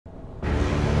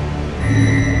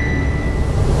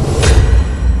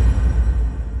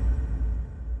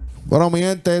Bueno, mi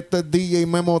gente, este es DJ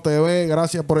Memo TV.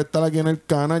 Gracias por estar aquí en el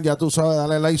canal. Ya tú sabes,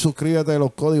 dale like, suscríbete,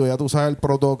 los códigos, ya tú sabes el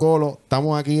protocolo.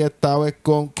 Estamos aquí esta vez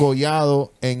con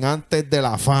Collado en Antes de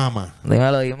la Fama.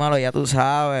 Dímelo, ya tú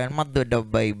sabes, el más duro,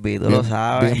 baby, tú lo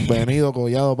sabes. Bienvenido,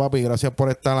 Collado, papi. Gracias por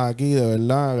estar aquí, de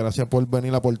verdad. Gracias por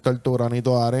venir a aportar tu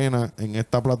granito de arena en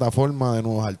esta plataforma de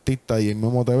nuevos artistas y en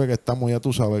Memo TV que estamos, ya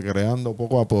tú sabes, creando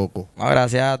poco a poco. No,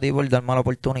 gracias a ti por darme la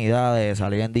oportunidad de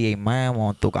salir en DJ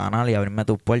Memo, en tu canal y abrirme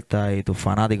tus puertas y tus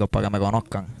fanáticos para que me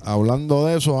conozcan. Hablando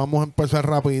de eso, vamos a empezar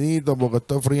rapidito porque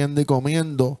estoy friendo y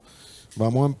comiendo.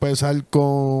 Vamos a empezar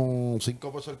con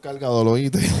 5 pesos el cargador, ¿lo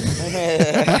oíste?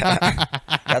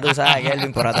 Ya tú sabes,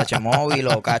 Kelvin, por ATH móvil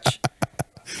o catch.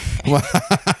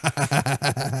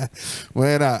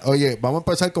 Mira, oye, vamos a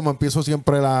empezar como empiezo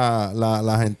siempre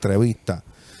las entrevistas.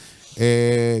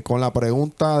 Con la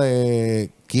pregunta de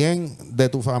quién de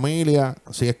tu familia,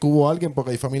 si es que hubo alguien,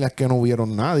 porque hay familias que no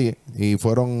hubieron nadie y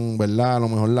fueron, ¿verdad? A lo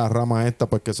mejor la rama esta,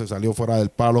 pues que se salió fuera del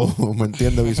palo, ¿me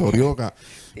entiendes? Visorioca.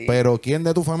 Sí. Pero quién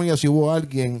de tu familia, si hubo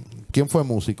alguien, ¿quién fue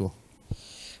músico?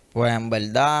 Pues en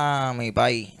verdad, mi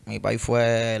país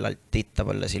fue el artista,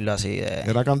 por decirlo así.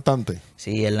 ¿Era cantante?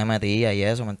 Sí, él le metía y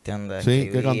eso, ¿me entiendes? Sí,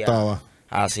 ¿qué cantaba?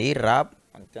 Así, rap,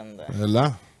 ¿me entiendes?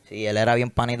 ¿Verdad? Sí, él era bien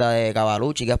panita de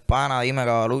Cavalucci, que es pana, dime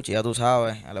Cavalucci, ya tú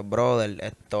sabes, él es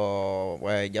brother,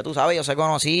 pues ya tú sabes, ellos se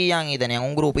conocían y tenían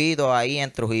un grupito ahí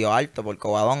en Trujillo Alto, por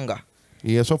Covadonga.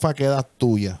 ¿Y eso fue a qué edad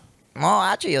tuya? No,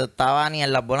 hacho, yo estaba ni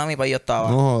en las bolas de mi país, yo estaba.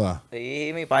 No jodas.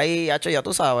 Sí, mi país, hacho, ya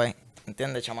tú sabes,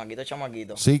 ¿entiendes?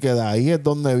 Chamaquito. Sí, que de ahí es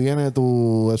donde viene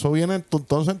eso viene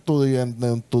entonces en tu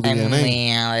DNA. En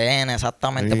mi ADN,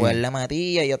 exactamente, sí. Pues él le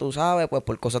metía, y ya tú sabes, pues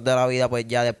por cosas de la vida, pues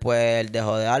ya después él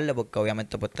dejó de darle, porque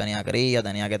obviamente pues tenía cría,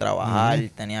 tenía que trabajar,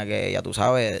 tenía que, ya tú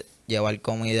sabes, llevar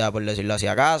comida, por decirlo así,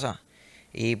 a casa.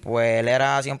 Y pues él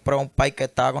era siempre un país que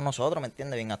estaba con nosotros, ¿me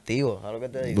entiendes? Bien activo, ¿sabes lo que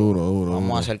te digo? Duro.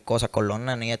 Vamos a hacer cosas con los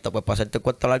nenes y esto, pues para hacerte el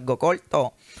cuento largo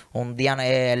corto, un día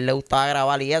él le gustaba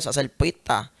grabar y eso, hacer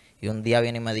pistas. Y un día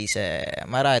viene y me dice,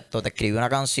 mira esto, te escribí una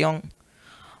canción,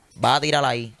 vas a tirarla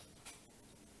ahí.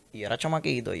 Y yo era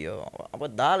chamaquito, y yo,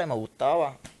 pues dale, me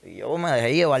gustaba. Y yo me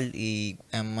dejé llevar, y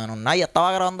en menos nada ya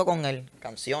estaba grabando con él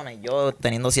canciones, yo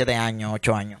teniendo 7 años,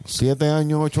 8 años. 7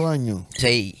 años, 8 años.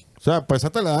 Sí. O sea,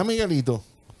 empezaste la edad de Miguelito.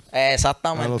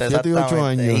 Exactamente, a los 7 y 8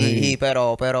 años. Sí.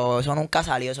 Pero eso nunca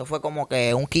salió, eso fue como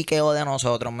que un quiqueo de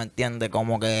nosotros, ¿me entiendes?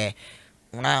 Como que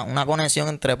una conexión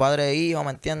entre padre e hijo,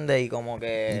 ¿me entiendes? Y como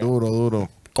que... Duro.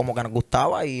 Como que nos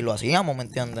gustaba y lo hacíamos, ¿me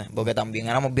entiendes? Porque también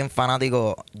éramos bien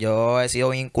fanáticos. Yo he sido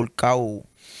bien inculcado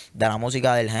de la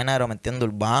música del género, ¿me entiendes?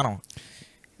 Urbano.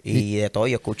 Y de todo.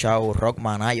 Yo he escuchado rock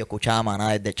Maná, yo escuchaba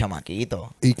Maná desde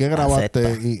chamaquito. ¿Y qué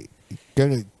grabaste?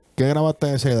 ¿Qué grabaste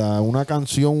a esa edad? ¿Una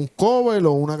canción, un cover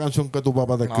o una canción que tu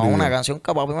papá te escribió? No, una canción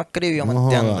que papi me escribió, ¿me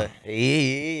entiendes?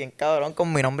 Sí, bien cabrón,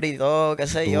 con mi nombre y todo, qué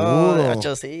sé yo, de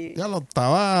hecho sí. Ya lo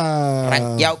estaba...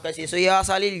 rankeado, que si eso iba a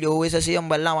salir, yo hubiese sido, en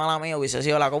verdad, mala mía, hubiese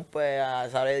sido la compa,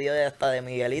 sabe Dios, hasta de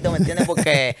Miguelito, ¿me entiendes?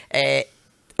 Porque,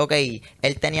 ok,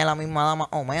 él tenía la misma edad más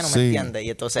o menos, ¿me entiendes?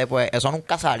 Y entonces, pues, eso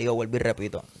nunca salió, vuelvo y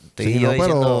repito. Sí, no,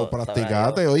 pero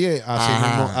practicate, oye,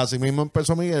 así mismo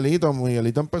empezó Miguelito.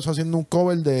 Miguelito empezó haciendo un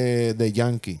cover de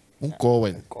Yankee. Un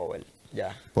cover.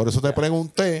 Ya. Por eso te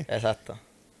pregunté. Exacto.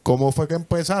 ¿Cómo fue que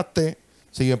empezaste?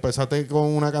 Si empezaste con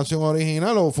una canción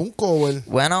original o fue un cover.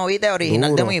 Bueno, viste,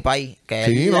 original de mi país. Que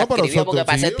sí, él no, pero escribió, porque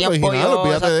para ese tiempo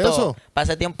olvídate de eso. Para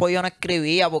ese tiempo yo no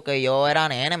escribía porque yo era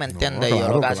nene, ¿me entiendes? No,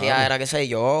 claro, yo lo que hacía era, qué sé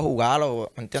yo,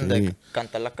 jugarlo, ¿me entiendes? Sí.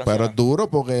 Cantar las canciones. Pero es duro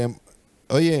porque,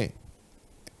 oye,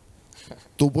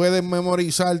 tú puedes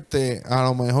memorizarte a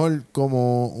lo mejor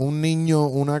como un niño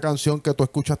una canción que tú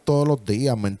escuchas todos los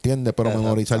días, ¿me entiendes? Pero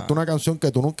memorizarte una canción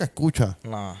que tú nunca escuchas.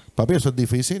 No. Papi, eso es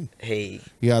difícil. Sí.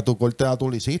 Y a tu corte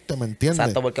tú lo hiciste, ¿me entiendes?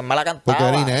 Exacto, porque él me la cantaba. Porque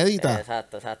era inédita.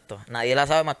 Exacto. Nadie la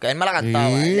sabe más que él me la cantaba.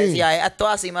 Sí. Él decía, esto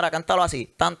es así, mira, cántalo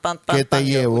así. Tan. Que te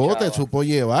llevó, te supo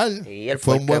llevar. Sí, él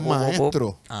fue un buen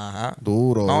maestro. Ajá.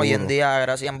 Duro. No, hoy en día,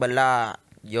 gracias, en verdad...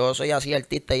 Yo soy así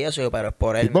artista y eso, pero es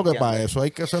por él. Sí, porque para eso hay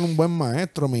que ser un buen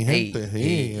maestro, mi gente.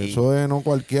 Sí. Eso es, no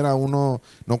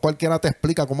cualquiera te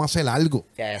explica cómo hacer algo.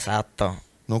 Exacto.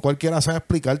 No cualquiera sabe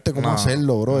explicarte cómo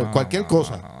hacerlo, bro. Cualquier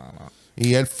cosa. No.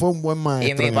 Y él fue un buen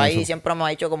maestro. Y mi país siempre me ha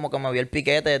dicho como que me vio el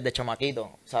piquete desde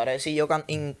chamaquito. ¿Sabes? Si yo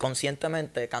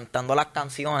inconscientemente cantando las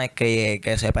canciones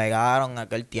que se pegaron en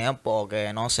aquel tiempo, o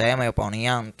que no sé, me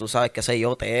ponían, tú sabes, qué sé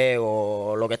yo,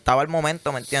 o lo que estaba al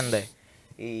momento, ¿me entiendes?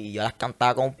 Y yo las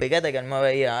cantaba con un piquete que él me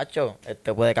veía, hacho,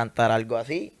 este puede cantar algo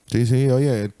así. Sí, sí,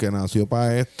 oye, el que nació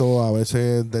para esto a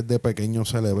veces desde pequeño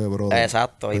se le ve, bro.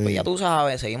 Exacto, y pues ya tú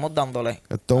sabes, seguimos dándole.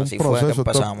 Esto es Así un fue que proceso,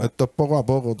 empezamos. esto es poco a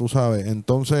poco, tú sabes.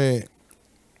 Entonces,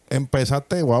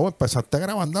 empezaste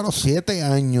grabando a los 7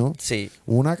 años Sí.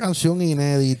 una canción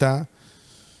inédita.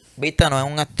 Viste, no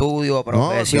es un estudio No,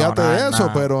 profesional. fíjate de eso,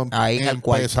 nada. pero ahí en el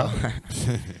cuarto.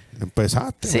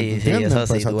 Empezaste, ¿me Sí, sí, entiendes? eso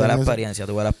sí, Empezaste tuve la en ese- experiencia,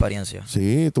 tuve la experiencia.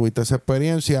 Sí, tuviste esa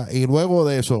experiencia. Y luego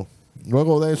de eso,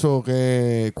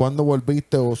 que ¿cuándo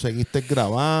volviste o seguiste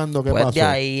grabando? ¿Qué Pues pasó? de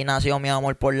ahí nació mi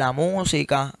amor por la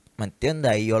música, ¿me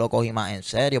entiendes? Ahí yo lo cogí más en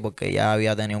serio porque ya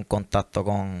había tenido un contacto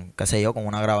con, qué sé yo, con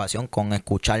una grabación, con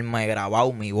escucharme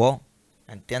grabado mi voz,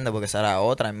 ¿me entiendes? Porque esa era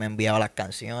otra, él me enviaba las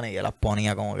canciones y yo las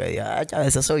ponía como que, ya,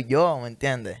 ese soy yo, ¿me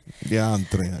entiendes?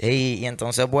 Diantre. Y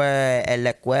entonces pues en la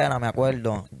escuela, me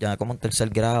acuerdo, ya como en tercer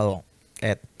grado,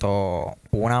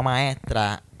 una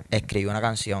maestra escribió una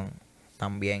canción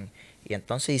también. Y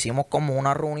entonces hicimos como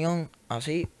una reunión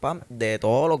así, pam, de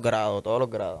todos los grados, todos los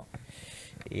grados.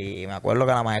 Y me acuerdo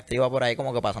que la maestra iba por ahí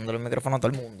como que pasándole el micrófono a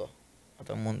todo el mundo. A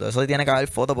todo el mundo. Eso tiene que haber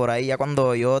foto por ahí. Ya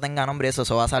cuando yo tenga nombre, eso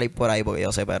va a salir por ahí porque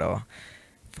yo sé, pero...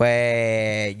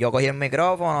 Pues yo cogí el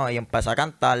micrófono y empecé a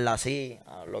cantarla así,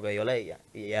 a lo que yo leía.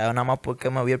 Y ya nada más porque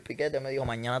me vio el piquete, me dijo,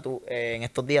 mañana tú, en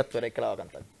estos días tú eres el que la va a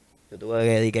cantar. Yo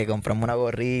tuve que comprarme una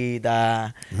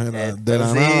gorrita. De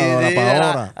la nada, ahora para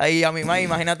ahora. Ahí a mi mamá,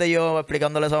 imagínate yo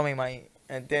explicándole eso a mi mamá.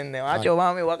 ¿Entiendes? Macho,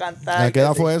 mami, voy a cantar. ¿A qué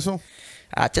edad fue eso?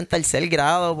 En tercer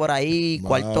grado, por ahí, Wow.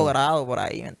 cuarto grado, por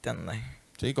ahí, ¿me entiendes?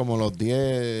 Sí, como los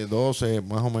 10, 12,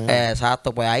 más o menos.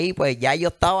 Exacto, pues ahí pues ya yo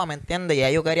estaba, ¿me entiendes? Ya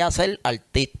yo quería ser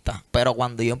artista, pero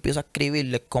cuando yo empiezo a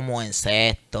escribirle como en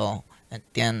sexto,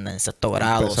 ¿entiendes? En sexto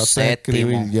grado, Empezaste a séptimo.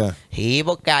 escribir ya. Sí,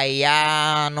 porque ahí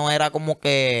ya no era como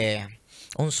que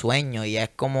un sueño, ya es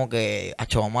como que,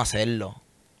 acho, vamos a hacerlo.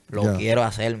 Lo Ya. quiero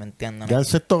hacer, ¿me entiendes? Ya en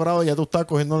sexto grado ya tú estabas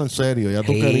cogiéndolo en serio. Ya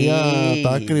tú Sí.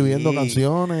 estabas escribiendo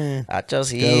canciones. Hacho,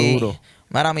 sí. Qué duro.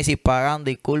 Mira, mi pagan,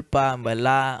 disculpa, en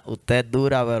verdad, usted es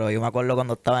dura, pero yo me acuerdo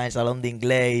cuando estaba en el salón de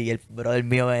inglés y el brother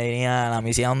mío venía, a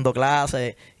mí sí dando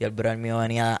clases, y el brother mío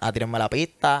venía a tirarme la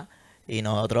pista, y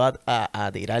nosotros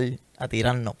a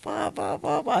tirarnos,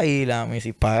 y la mi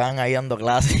pagan ahí dando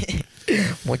clases.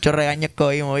 Muchos regaños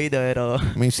cogimos, ¿viste? Pero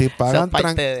Missy Pagan, eso es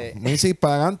parte de... Missy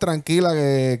Pagan, tranquila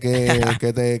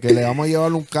que le vamos a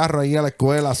llevar un carro ahí a la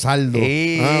escuela, saldo.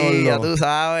 Sí, ya tú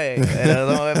sabes,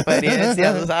 pero eso es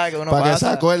experiencia, tú sabes que uno Para que se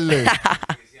pasa. acuerde.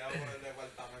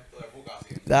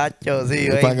 Tacho, sí,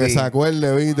 Para que baby. se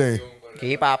acuerde, ¿viste?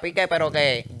 Sí, papi, pero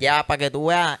que ya, para que tú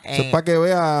veas... Eso es para que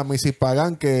vea Missy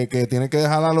Pagan que tiene que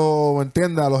dejar a los, ¿me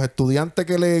entiendes? A los estudiantes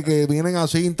que vienen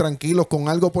así intranquilos con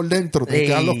algo por dentro. Tiene que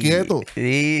dejarlos quietos.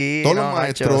 Sí, Todos no, los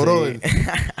maestros, macho, brother.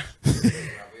 sí.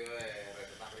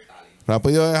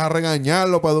 Rápido deja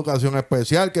regañarlo para educación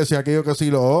especial, que si aquello, que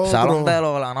si lo otro. Salón de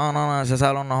Lola, no, ese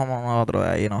salón no somos nosotros, de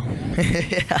ahí no.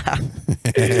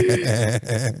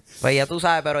 Pues ya tú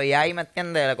sabes, pero ya ahí, ¿me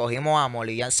entiendes? Le cogimos amor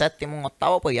y ya en séptimo, en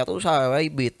octavo, pues ya tú sabes,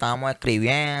 baby, estábamos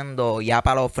escribiendo, ya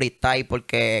para los freestyle,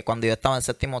 porque cuando yo estaba en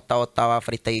séptimo, octavo, estaba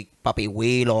freestyle Papi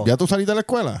Willow. ¿Ya tú saliste de la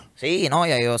escuela? Sí, no,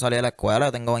 ya yo salí de la escuela,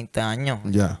 yo tengo 20 años.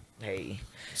 Ya. Sí.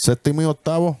 Séptimo y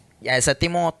octavo. Ya el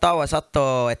séptimo octavo,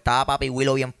 exacto, estaba Papi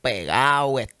Willow bien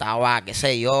pegado, estaba, qué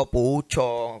sé yo,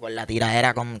 Pucho, con la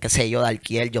tiradera con, qué sé yo,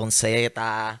 Darkiel, John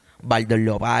Z, Baldo el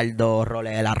Leopardo,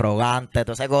 Role el Arrogante,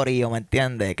 todo ese corillo, ¿me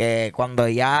entiendes? Que cuando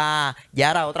ya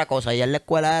era otra cosa, ya en la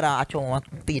escuela era, hacho, vamos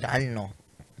a tirarnos.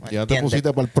 ¿Me Ya te entiendes?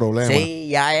 pusiste para el problema. Sí,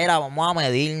 ya era, vamos a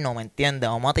medirnos, ¿me entiendes?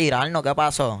 Vamos a tirarnos, ¿qué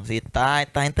pasó? Si está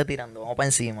esta gente tirando, vamos para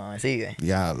encima, ¿me sigue?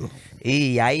 Diablo.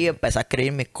 Y ahí empecé a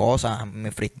escribir mis cosas,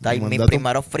 mis freestyle. Mis Mandaste-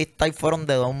 primeros freestyle fueron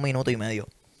de 2 minutos y medio.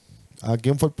 ¿A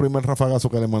quién fue el primer rafagazo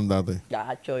que le mandaste?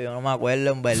 Yacho, yo no me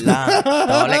acuerdo, en verdad.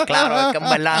 Te hablé claro, es que en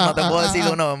verdad no te puedo decir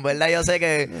uno. En verdad yo sé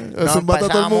que nos Eso mata a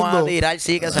todo el empezamos a mundo. tirar,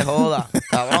 sí, que se joda.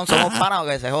 Cabrón, somos panas,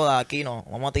 que se joda aquí, no.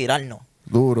 Vamos a tirarnos.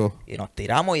 Duro. Y nos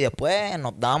tiramos y después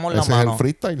nos damos la Ese es mano. el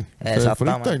freestyle. Ese es el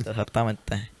Exactamente, freestyle.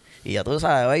 exactamente. Y ya tú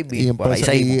sabes, baby, ¿Y, por ahí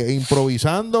seguimos.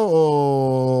 improvisando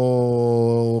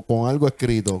o con algo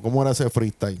escrito? ¿Cómo era ese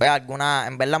freestyle? Pues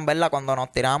en verdad, cuando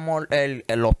nos tiramos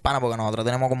los panas, porque nosotros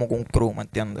tenemos como que un crew, ¿me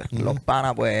entiendes? Los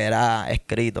panas, pues era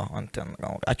escrito, ¿me entiendes?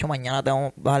 Como, hacho, mañana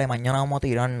vamos a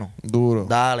tirarnos. Duro.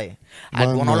 Dale. Manda.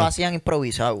 Algunos lo hacían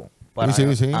improvisado.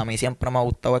 Sí. A mí siempre me ha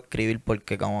gustado escribir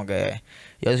porque como que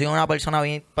yo soy una persona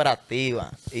bien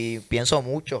hiperactiva y pienso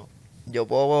mucho. Yo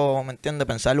puedo, ¿me entiendes?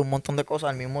 Pensarle un montón de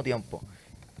cosas al mismo tiempo.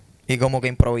 Y como que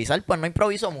improvisar, pues no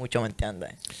improviso mucho, ¿me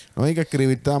entiendes? No, hay que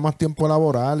escribir te da más tiempo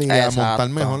laboral y a Exacto. montar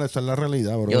mejor, esa es la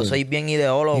realidad, bro. Yo soy bien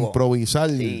ideólogo. Improvisar,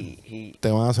 y te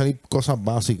van a salir cosas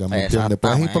básicas, ¿me entiendes?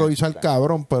 Puedes improvisar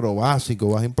cabrón, pero básico,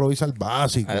 vas a improvisar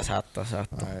básico. Exacto.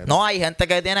 No, hay gente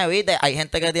que tiene, viste, hay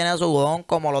gente que tiene su don,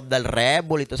 como los del Red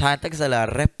Bull y toda esa gente que se le da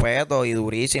respeto y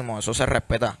durísimo, eso se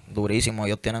respeta, durísimo,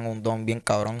 ellos tienen un don bien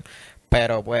cabrón.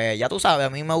 Pero pues ya tú sabes, a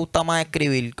mí me gusta más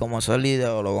escribir, como soy el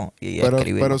ideólogo.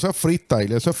 Pero eso es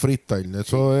freestyle, eso es.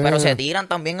 Pero se tiran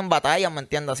también en batallas, ¿me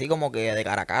entiendes? Así como que de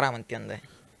cara a cara, ¿me entiendes?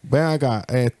 Ven acá,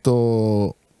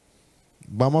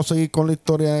 vamos a seguir con la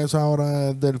historia esa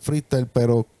ahora del freestyle,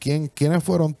 pero ¿quiénes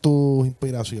fueron tus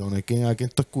inspiraciones? ¿A quién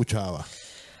tú escuchabas?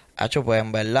 Hacho, pues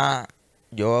en verdad,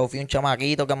 yo fui un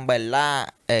chamaquito que en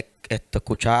verdad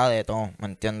escuchaba de todo, ¿me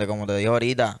entiendes? Como te digo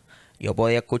ahorita. Yo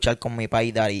podía escuchar con mi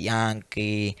país Daddy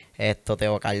Yankee,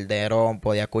 Teo Calderón,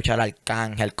 podía escuchar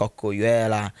Arcángel,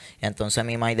 Cosculluela. Y entonces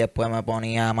mi maíz después me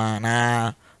ponía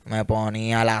Maná, me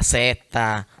ponía La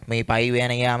Cesta. Mi país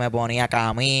venía, me ponía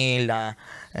Camila.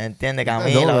 ¿Entiendes?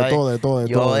 Camila. De todo.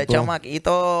 Yo de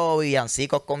chamaquito,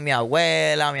 villancicos con mi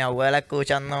abuela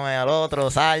escuchándome al otro,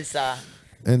 salsa.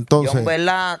 Entonces, Yo en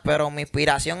verdad, pero mi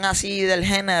inspiración así del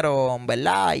género, en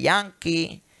verdad,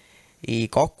 Yankee. Y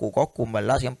Coscu, en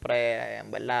verdad, siempre,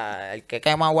 en verdad, el que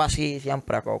quema agua así,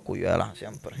 siempre a Cosculluela,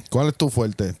 siempre. ¿cuál es tu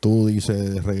fuerte? Tú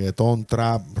dices reggaetón,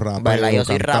 trap, rapero, ¿Verdad? Yo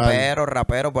soy cantar.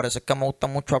 rapero, por eso es que me gusta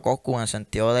mucho a Coscu, en el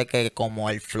sentido de que como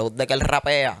el flow de que él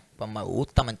rapea, pues me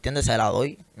gusta, ¿me entiendes? Se la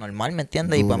doy normal, ¿me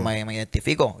entiendes? Duro. Y pues me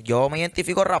identifico. Yo me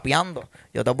identifico rapeando.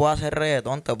 Yo te puedo hacer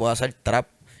reggaetón, te puedo hacer trap.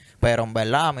 Pero en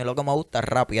verdad, a mí lo que me gusta es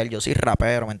rapear. Yo soy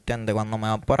rapero, ¿me entiendes? Cuando me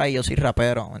van por ahí, yo soy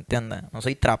rapero, ¿me entiendes? No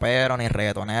soy trapero, ni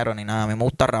reggaetonero, ni nada. A mí me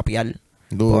gusta rapear.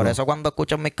 Duro. Por eso cuando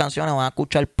escuchan mis canciones van a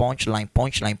escuchar punchline,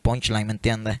 ¿me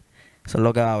entiendes? Eso es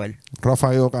lo que va a haber.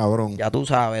 Rafael, cabrón. Ya tú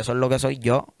sabes, eso es lo que soy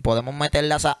yo. Podemos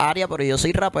meterle a esa área, pero yo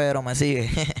soy rapero, ¿me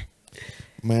sigue?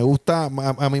 Me gusta,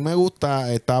 a mí me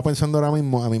gusta, estaba pensando ahora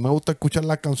mismo, a mí me gusta escuchar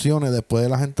las canciones después de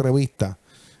las entrevistas.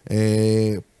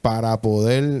 Para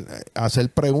poder hacer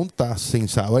preguntas sin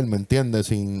saber, ¿me entiendes?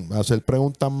 Sin hacer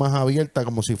preguntas más abiertas,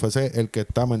 como si fuese el que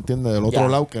está, ¿me entiendes? Del otro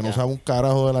lado, que no sabe un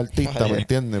carajo del artista, ¿me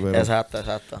entiendes? Pero Exacto.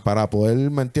 para poder,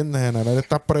 ¿me entiendes? Generar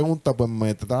estas preguntas, pues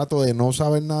me trato de no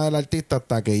saber nada del artista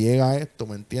hasta que llega esto,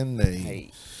 ¿me entiendes?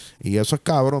 Y eso es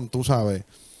cabrón, tú sabes.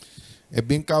 Es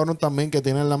bien cabrón también que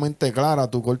tienes la mente clara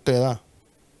a tu corta edad.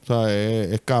 O sea,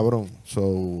 es cabrón.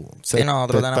 Sí,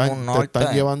 nosotros tenemos un norte. Te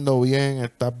estás llevando bien,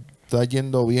 estás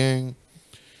yendo bien.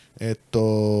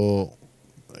 Pero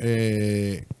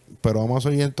vamos a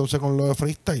seguir entonces con lo de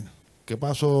freestyle. ¿Qué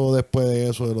pasó después de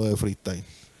eso, de lo de freestyle?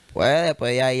 Pues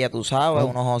después de ahí ya tú sabes,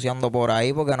 uno joseando por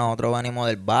ahí porque nosotros venimos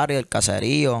del barrio, del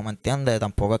caserío, ¿me entiendes?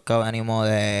 Tampoco es que venimos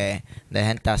de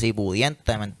gente así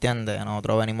pudiente, ¿me entiendes?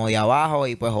 Nosotros venimos de abajo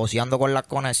y pues joseando con las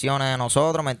conexiones de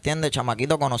nosotros, ¿me entiendes?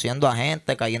 Chamaquito conociendo a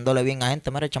gente, cayéndole bien a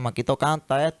gente, mira, el chamaquito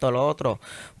canta esto, lo otro.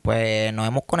 Pues nos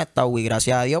hemos conectado y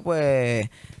gracias a Dios pues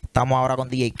estamos ahora con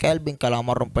DJ Kelvin, que la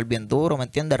vamos a romper bien duro, ¿me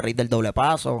entiendes? El rey del doble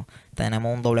paso.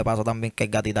 Tenemos un doble paso también que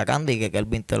es Gatita Candy, que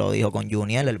Kelvin te lo dijo con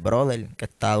Juniel, el brother, que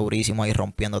está durísimo ahí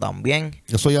rompiendo también.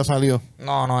 Eso ya salió.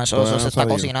 No, eso se está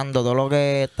cocinando. Todo lo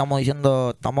que estamos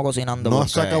diciendo, estamos cocinando. No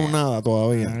has sacado nada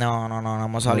todavía. No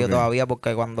hemos salido todavía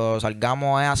porque cuando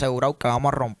salgamos es asegurado que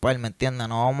vamos a romper, ¿me entiendes?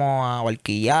 No vamos a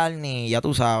barquillar ni, ya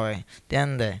tú sabes,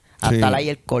 ¿entiendes? Hasta ahí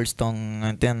el Colston,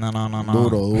 ¿entiendes? No.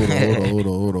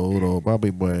 Duro,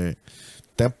 papi, pues.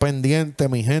 Ten pendiente,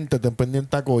 mi gente, ten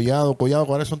pendiente a Collado. Collado,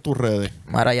 ¿cuáles son tus redes?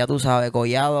 Mira, ya tú sabes,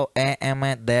 Collado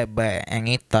EMDB en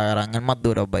Instagram, el más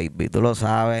duro, baby. Tú lo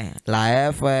sabes. La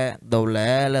F,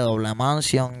 doble L, doble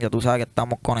mansion. Ya tú sabes que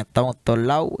estamos conectados en todos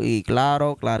lados. Y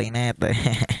claro, clarinete.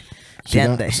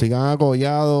 ¿Entiendes? Sigan a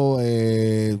Collado,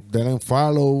 denle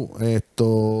follow.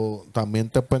 También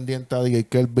estén pendiente a DJ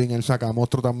Kelvin, el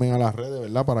sacamostro también a las redes,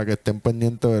 ¿verdad? Para que estén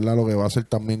pendientes, ¿verdad? Lo que va a hacer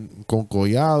también con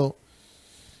Collado.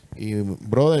 Y,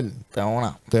 brother,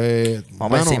 te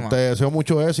deseo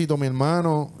mucho éxito, mi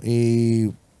hermano. Y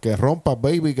que rompas,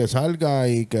 baby, que salga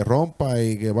y que rompa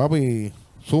y que, papi,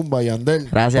 zumba y Yandel.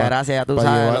 Gracias, ya tú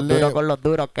sabes, los duros con los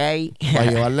duros, ¿ok? Para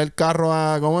llevarle el carro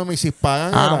a, ¿cómo es? Misis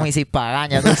Pagán. Misis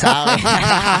Pagán, ya tú sabes.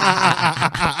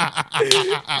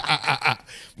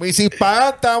 Misis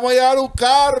Pagán, te vamos a llevar un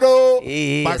carro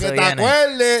y para que te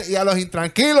acuerdes y a los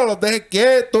intranquilos los dejes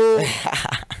quietos.